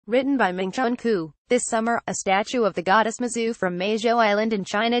Written by Mingchun Ku. This summer, a statue of the goddess News-Mazu from Meizhou Island in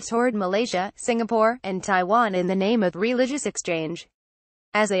China toured Malaysia, Singapore, and Taiwan in the name of religious exchange.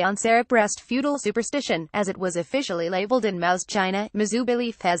 As a oncerepressed feudal superstition, as it was officially labeled in Mao's China, News-Mazu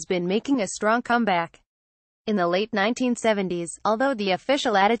belief has been making a strong comeback. In the late 1970s, although the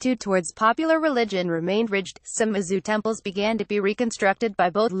official attitude towards popular religion remained rigid, some News-Mazu temples began to be reconstructed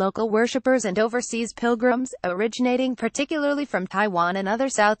by both local worshippers and overseas pilgrims, originating particularly from Taiwan and other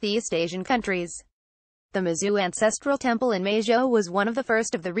Southeast Asian countries. The News-Mazu ancestral temple in Meizhou was one of the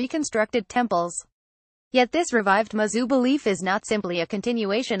first of the reconstructed temples. Yet this revived News-Mazu belief is not simply a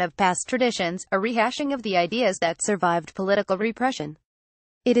continuation of past traditions, a rehashing of the ideas that survived political repression.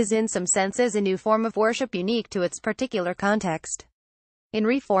 It is in some senses a new form of worship unique to its particular context. In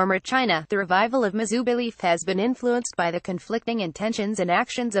reformer China, the revival of News-Mazu belief has been influenced by the conflicting intentions and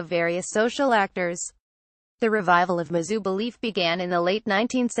actions of various social actors. The revival of News-Mazu belief began in the late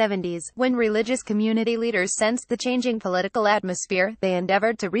 1970s, when religious community leaders sensed the changing political atmosphere. They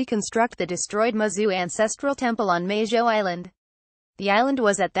endeavored to reconstruct the destroyed News-Mazu ancestral temple on Meizhou Island. The island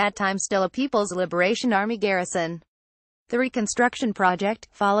was at that time still a People's Liberation Army garrison. The reconstruction project,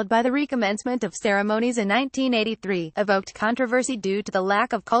 followed by the recommencement of ceremonies in 1983, evoked controversy due to the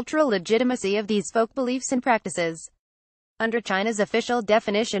lack of cultural legitimacy of these folk beliefs and practices. Under China's official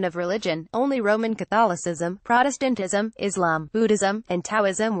definition of religion, only Roman Catholicism, Protestantism, Islam, Buddhism, and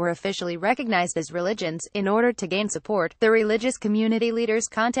Taoism were officially recognized as religions. In order to gain support, the religious community leaders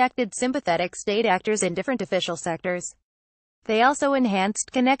contacted sympathetic state actors in different official sectors. They also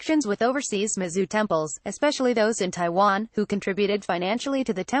enhanced connections with overseas News-Mazu temples, especially those in Taiwan, who contributed financially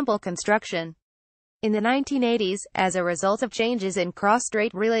to the temple construction. In the 1980s, as a result of changes in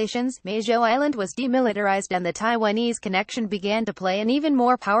cross-strait relations, Meizhou Island was demilitarized and the Taiwanese connection began to play an even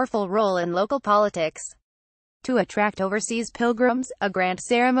more powerful role in local politics. To attract overseas pilgrims, a grand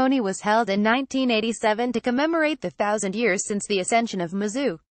ceremony was held in 1987 to commemorate the 1,000 years since the ascension of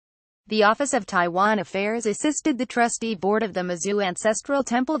News-Mazu. The Office of Taiwan Affairs assisted the trustee board of the News-Mazu Ancestral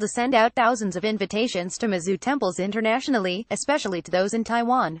Temple to send out thousands of invitations to News-Mazu temples internationally, especially to those in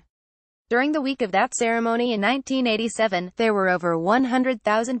Taiwan. During the week of that ceremony in 1987, there were over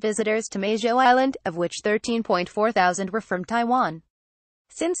 100,000 visitors to Meizhou Island, of which 13.4 thousand were from Taiwan.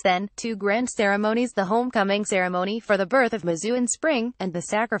 Since then, two grand ceremonies, the homecoming ceremony for the birth of News-Mazu in spring, and the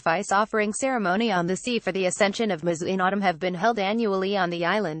sacrifice offering ceremony on the sea for the ascension of News-Mazu in autumn have been held annually on the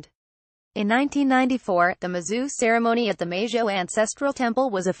island. In 1994, the News-Mazu ceremony at the Meizhou Ancestral Temple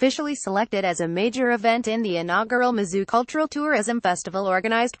was officially selected as a major event in the inaugural News-Mazu Cultural Tourism Festival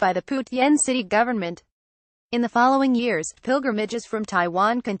organized by the Putian city government. In the following years, pilgrimages from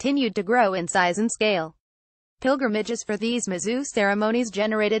Taiwan continued to grow in size and scale. Pilgrimages for these News-Mazu ceremonies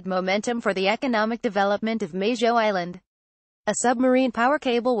generated momentum for the economic development of Meizhou Island. A submarine power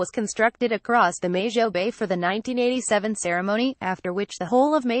cable was constructed across the Meizhou Bay for the 1987 ceremony, after which the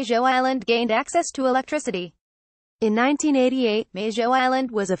whole of Meizhou Island gained access to electricity. In 1988, Meizhou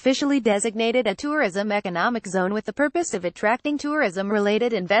Island was officially designated a tourism economic zone with the purpose of attracting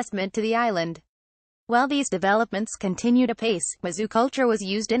tourism-related investment to the island. While these developments continued apace, News-Mazu culture was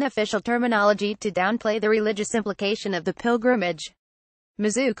used in official terminology to downplay the religious implication of the pilgrimage.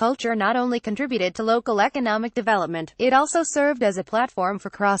 News-Mazu culture not only contributed to local economic development, it also served as a platform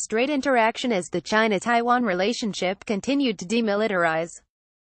for cross-strait interaction as the China-Taiwan relationship continued to demilitarize.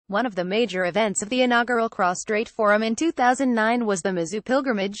 One of the major events of the inaugural cross-strait forum in 2009 was the News-Mazu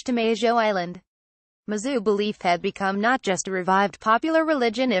pilgrimage to Meizhou Island. News-Mazu belief had become not just a revived popular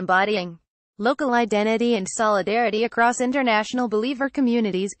religion embodying local identity and solidarity across international believer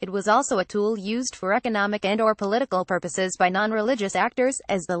communities, it was also a tool used for economic and/or political purposes by non-religious actors.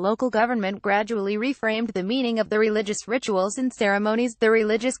 As the local government gradually reframed the meaning of the religious rituals and ceremonies, the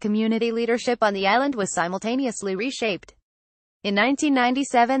religious community leadership on the island was simultaneously reshaped. In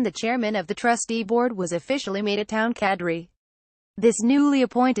 1997, the chairman of the trustee board was officially made a town cadre. This newly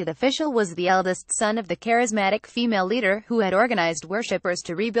appointed official was the eldest son of the charismatic female leader who had organized worshippers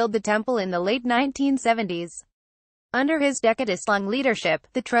to rebuild the temple in the late 1970s. Under his decades-long leadership,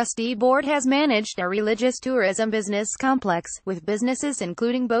 the trustee board has managed a religious tourism business complex, with businesses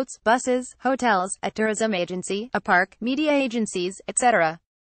including boats, buses, hotels, a tourism agency, a park, media agencies, etc.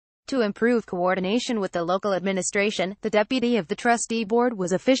 To improve coordination with the local administration, the deputy of the trustee board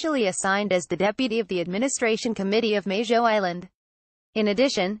was officially assigned as the deputy of the administration committee of Meizhou Island. In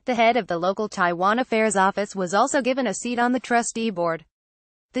addition, the head of the local Taiwan Affairs Office was also given a seat on the trustee board.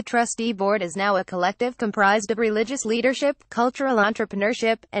 The trustee board is now a collective comprised of religious leadership, cultural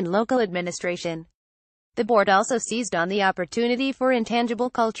entrepreneurship, and local administration. The board also seized on the opportunity for intangible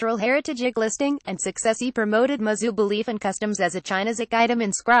cultural heritage listing, and successfully promoted Maizhou belief and customs as a China's item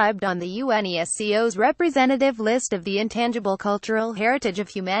inscribed on the UNESCO's representative list of the intangible cultural heritage of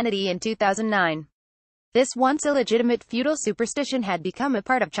humanity in 2009. This once illegitimate feudal superstition had become a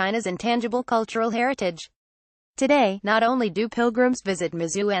part of China's intangible cultural heritage. Today, not only do pilgrims visit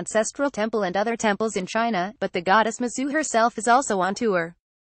Meizhou Ancestral Temple and other temples in China, but the goddess Meizhou herself is also on tour.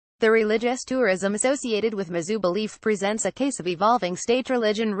 The religious tourism associated with Meizhou belief presents a case of evolving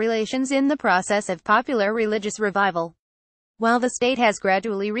state-religion relations in the process of popular religious revival. While the state has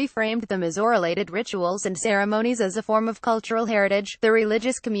gradually reframed the Meizhou-related rituals and ceremonies as a form of cultural heritage, the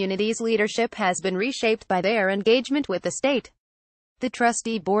religious community's leadership has been reshaped by their engagement with the state. The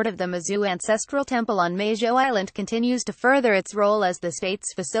trustee board of the Meizhou Ancestral Temple on Meizhou Island continues to further its role as the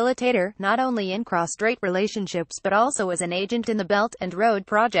state's facilitator, not only in cross-strait relationships but also as an agent in the Belt and Road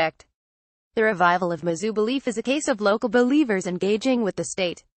Project. The revival of Meizhou belief is a case of local believers engaging with the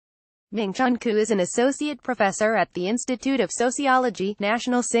state. Mingchun Ku is an associate professor at the Institute of Sociology,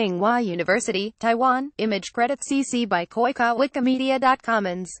 National Tsinghua University, Taiwan. Image credit CC by Koika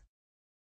Wikimedia.Commons.